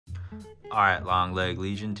Alright, Long Leg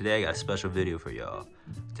Legion, today I got a special video for y'all.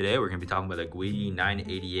 Today we're going to be talking about the Guidi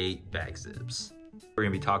 988 Backzips. We're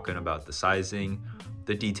going to be talking about the sizing,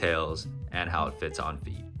 the details, and how it fits on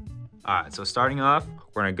feet. Alright, so starting off,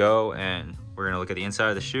 we're going to go and we're going to look at the inside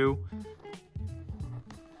of the shoe.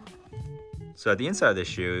 So at the inside of the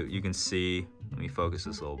shoe, you can see, let me focus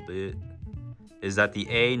this a little bit, is that the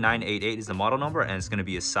A988 is the model number and it's going to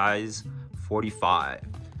be a size 45.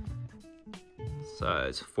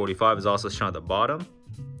 Size 45 is also shown at the bottom.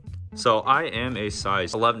 So I am a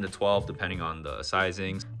size 11 to 12 depending on the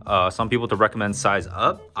sizing. Some people to recommend size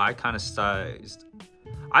up. I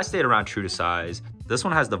stayed around true to size. This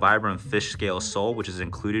one has the Vibrant Fish Scale sole, which is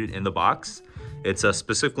included in the box. It's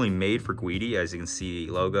specifically made for Guidi, as you can see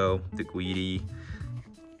the logo, the Guidi.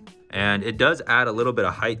 And it does add a little bit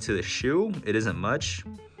of height to the shoe. It isn't much.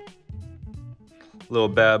 Little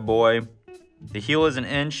bad boy. The heel is an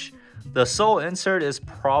inch. The sole insert is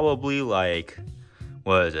probably like,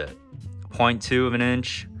 what is it? 0.2 of an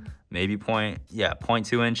inch, maybe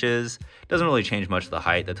 0.2 inches. Doesn't really change much of the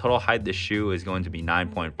height. The total height of the shoe is going to be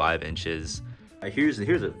 9.5 inches. Here's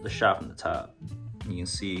the shot from the top. You can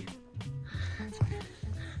see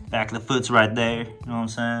back of the foot's right there. You know what I'm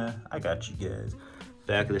saying? I got you guys.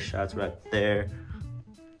 Back of the shot's right there.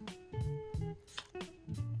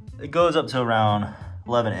 It goes up to around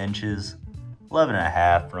 11 inches, 11 and a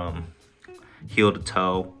half from heel to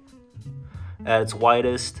toe. At its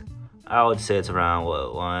widest, I would say it's around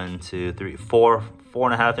what, 1, 2, 3, 4,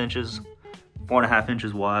 4.5 inches, 4.5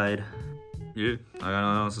 inches wide. Yeah, I got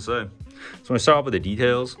nothing else to say. So I'm gonna start off with the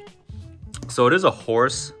details. So it is a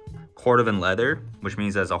horse cordovan leather, which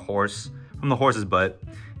means there's a horse from the horse's butt.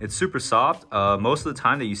 It's super soft. Most of the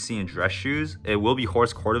time that you see in dress shoes, it will be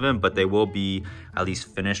horse cordovan, but they will be at least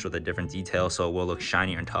finished with a different detail, so it will look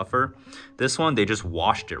shinier and tougher. This one, they just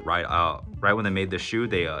washed it right out. Right when they made the shoe,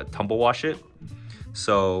 they tumble wash it.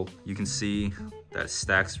 So you can see that it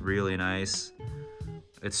stacks really nice.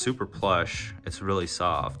 It's super plush. It's really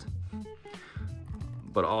soft,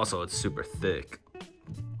 but also it's super thick.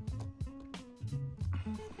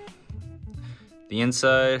 The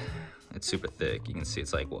inside, it's super thick. You can see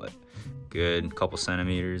it's like what? Good couple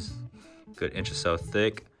centimeters, good inch or so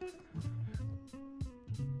thick.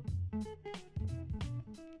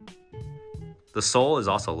 The sole is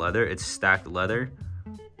also leather. It's stacked leather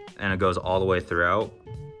and it goes all the way throughout.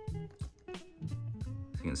 So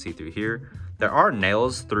you can see through here. There are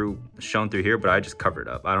nails shown through here, but I just covered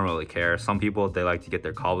up. I don't really care. Some people, they like to get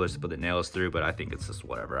their cobblers to put the nails through, but I think it's just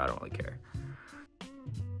whatever. I don't really care.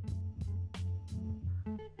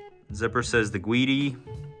 Zipper says the Guidi.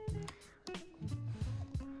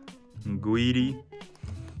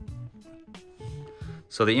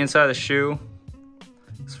 So the inside of the shoe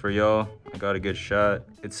is for y'all. I got a good shot.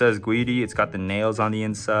 It says Guidi. It's got the nails on the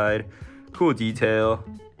inside. Cool detail.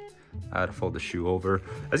 I had to fold the shoe over.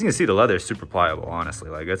 As you can see, the leather is super pliable, honestly.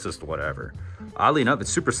 Like, it's just whatever. Oddly enough, it's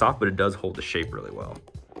super soft, but it does hold the shape really well.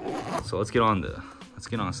 So let's get on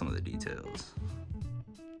some of the details.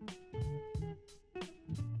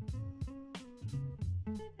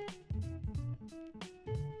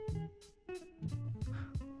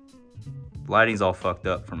 Lighting's all fucked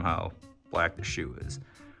up from how black the shoe is.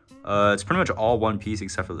 It's pretty much all one piece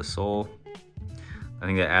except for the sole. I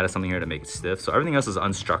think they added something here to make it stiff. So everything else is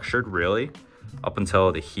unstructured, really, up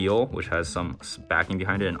until the heel, which has some backing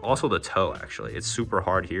behind it, and also the toe, actually. It's super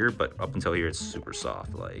hard here, but up until here, it's super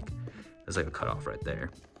soft. Like, there's like a cutoff right there.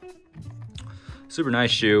 Super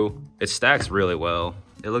nice shoe. It stacks really well.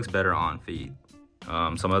 It looks better on feet.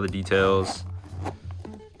 Some other details.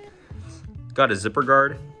 Got a zipper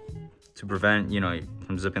guard to prevent,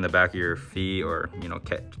 from zipping the back of your feet or,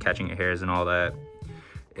 catching your hairs and all that.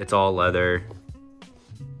 It's all leather.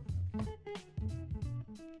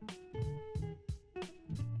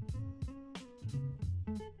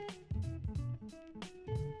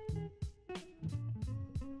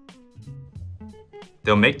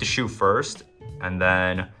 They'll make the shoe first, and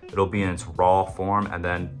then it'll be in its raw form, and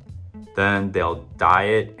then they'll dye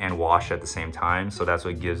it and wash it at the same time. So that's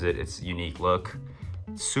what gives it its unique look.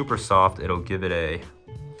 It's super soft. It'll give it a,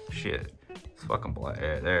 shit, it's fucking black.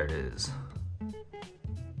 Yeah, there it is.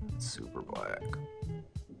 It's super black.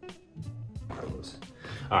 All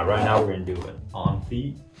right, right now we're gonna do it on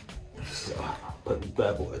feet. So put these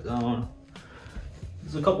bad boys on.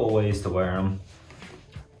 There's a couple of ways to wear them,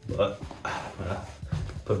 but I'm gonna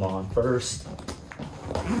put them on first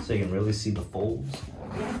so you can really see the folds.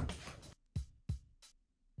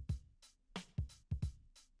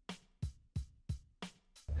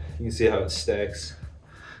 You can see how it stacks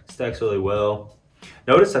really well.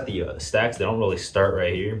 Notice that the stacks, they don't really start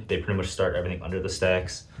right here. They pretty much start everything under the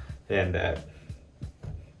stacks. and that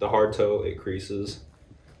the hard toe, it creases.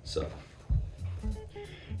 So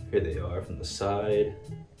here they are from the side,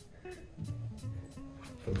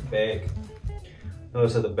 from the back.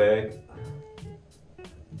 Notice at the back,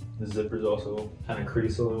 the zippers also kind of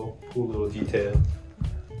crease a little, cool little detail.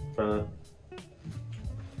 Front,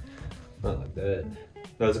 not like that.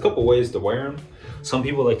 Now, there's a couple ways to wear them. Some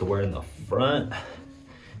people like to wear it in the front,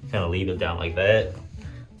 kind of leave it down like that.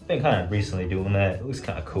 I've been kind of recently doing that. It looks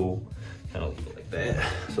kind of cool. Kind of leave it like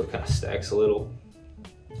that, so it kind of stacks a little.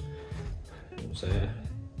 You know what I'm saying?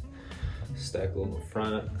 Stack a little in the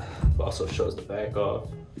front, but also shows the back off.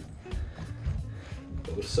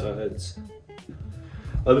 Both sides.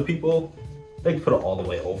 Other people, they can put it all the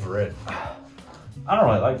way over it. I don't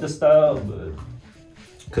really like this style, but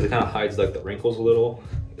because it kind of hides like the wrinkles a little.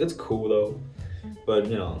 It's cool though, but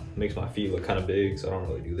you know, makes my feet look kind of big, so I don't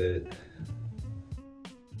really do that.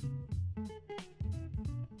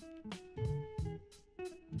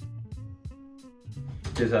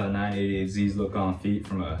 Here's how the 988Zs look on feet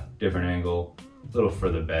from a different angle, a little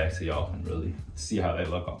further back, so y'all can really see how they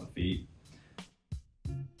look on the feet.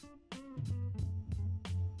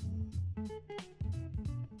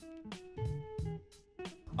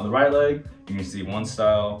 On the right leg, you can see one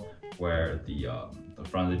style where the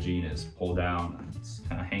front of the jean is pulled down. It's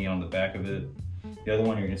kind of hanging on the back of it. The other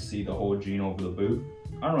one, you're gonna see the whole jean over the boot.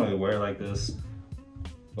 I don't really wear it like this,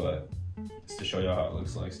 but it's to show y'all how it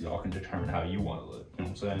looks like so y'all can determine how you want to look. You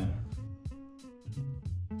know what I'm saying?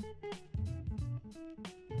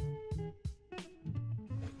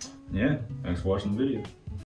 Yeah, thanks for watching the video.